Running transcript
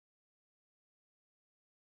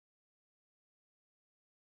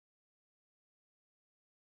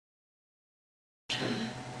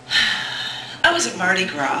I was at Mardi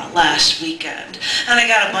Gras last weekend, and I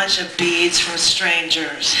got a bunch of beads from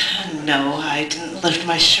strangers. No, I didn't lift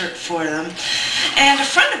my shirt for them. And a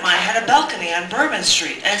friend of mine had a balcony on Bourbon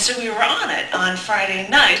Street, and so we were on it on Friday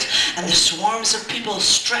night, and the swarms of people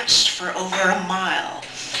stretched for over a mile.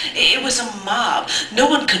 It was a mob. No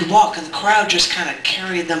one could walk, and the crowd just kind of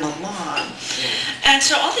carried them along. And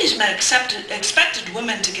so all these men expected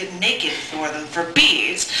women to get naked for them for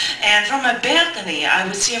beads, and from my balcony I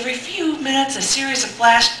would see every few minutes a series of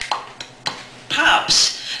flash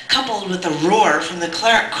pops coupled with a roar from the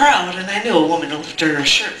crowd, and I knew a woman lifted her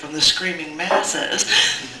shirt from the screaming masses.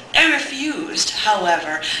 I refused,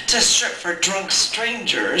 however, to strip for drunk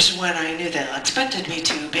strangers when I knew they expected me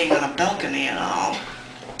to, being on a balcony and all.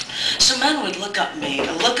 So men would look up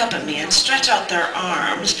at me and stretch out their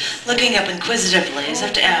arms, looking up inquisitively as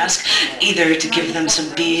if to ask either to give them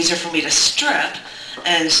some beads or for me to strip.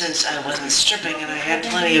 And since I wasn't stripping and I had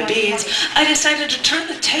plenty of beads, I decided to turn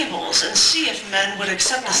the tables and see if men would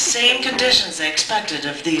accept the same conditions they expected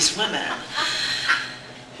of these women.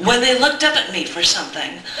 When they looked up at me for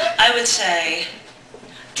something, I would say,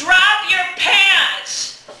 "Drop your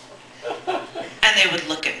pants!" And they would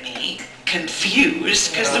look at me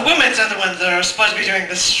confused, because the women are the ones that are supposed to be doing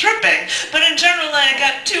the stripping. But in general, I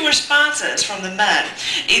got two responses from the men.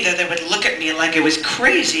 Either they would look at me like I was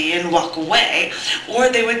crazy and walk away, or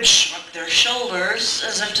they would shrug their shoulders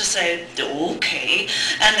as if to say, "Okay,"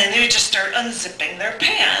 and then they would just start unzipping their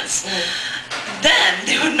pants. Then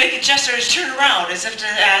they would make a gesture to turn around as if to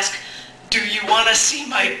ask, "Do you want to see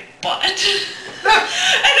my butt?"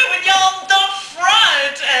 And they would yell, "Don't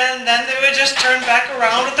front," and then they would just turn back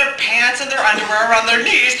around with their pants and their underwear around their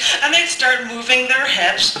knees, and they'd start moving their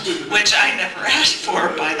hips, which I never asked for,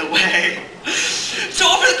 by the way.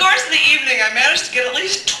 So over the course of the evening, I managed to get at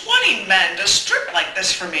least 20 men to strip like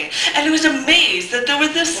this for me, and I was amazed that there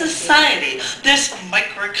was this society, this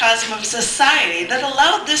microcosm of society that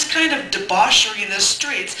allowed this kind of debauchery in the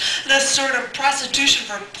streets, this sort of prostitution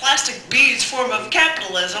for plastic beads form of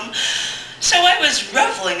capitalism. So I was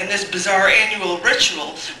reveling in this bizarre annual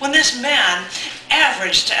ritual when this man,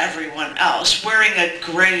 average to everyone else, wearing a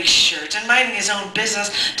gray shirt and minding his own business,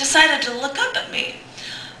 decided to look up at me.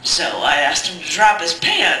 So I asked him to drop his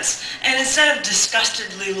pants, and instead of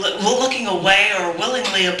disgustedly looking away or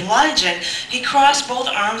willingly obliging, he crossed both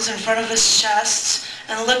arms in front of his chest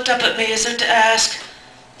and looked up at me as if to ask,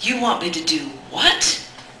 "You want me to do what?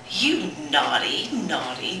 You naughty,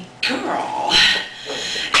 naughty girl."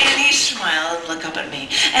 And he smiled and looked up at me,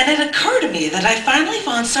 and it occurred to me that I finally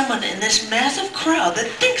found someone in this massive crowd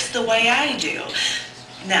that thinks the way I do.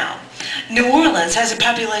 Now, New Orleans has a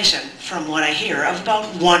population, from what I hear, of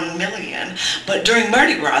about 1 million, but during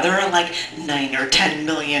Mardi Gras there are like 9 or 10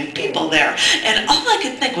 million people there, and all I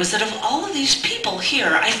could think was that of all of these people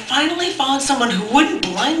here, I finally found someone who wouldn't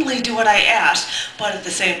blindly do what I asked, but at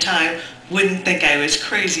the same time wouldn't think I was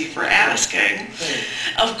crazy for asking.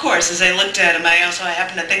 Of course, as I looked at him, I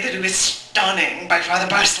happened to think that he was stunning, by far the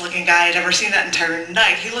best looking guy I'd ever seen that entire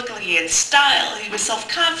night. He looked like he had style, he was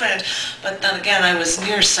self-confident, but then again I was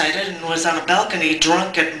nearsighted and was on a balcony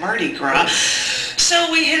drunk at Mardi Gras. So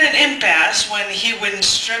we hit an impasse when he wouldn't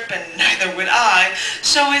strip and neither would I,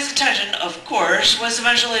 so his attention, of course, was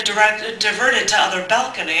eventually diverted to other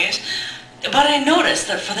balconies. But I noticed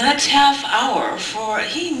that for the next half hour,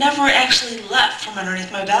 he never actually left from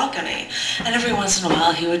underneath my balcony. And every once in a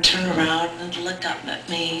while he would turn around and look up at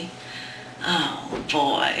me. Oh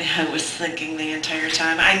boy, I was thinking the entire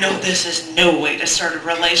time, I know this is no way to start a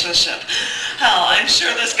relationship. Hell, I'm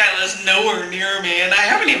sure this guy was nowhere near me, and I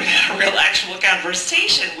haven't even had a real actual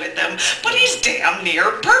conversation with him, but he's damn near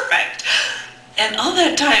perfect. And all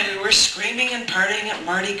that time we were screaming and partying at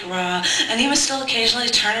Mardi Gras, and he would still occasionally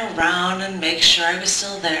turn around and make sure I was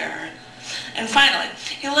still there. And finally,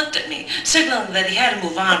 he looked at me, signaling that he had to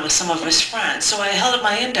move on with some of his friends, so I held up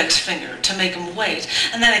my index finger to make him wait,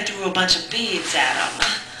 and then I threw a bunch of beads at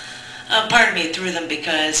him. Part of me threw them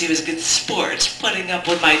because he was a good sport, putting up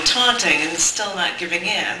with my taunting and still not giving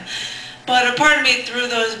in. But a part of me threw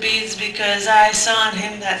those beads because I saw in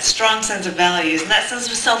him that strong sense of values and that sense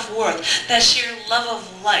of self-worth, that sheer love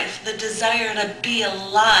of life, the desire to be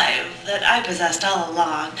alive that I possessed all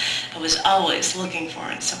along and was always looking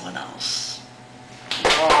for in someone else.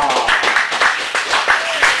 Wow.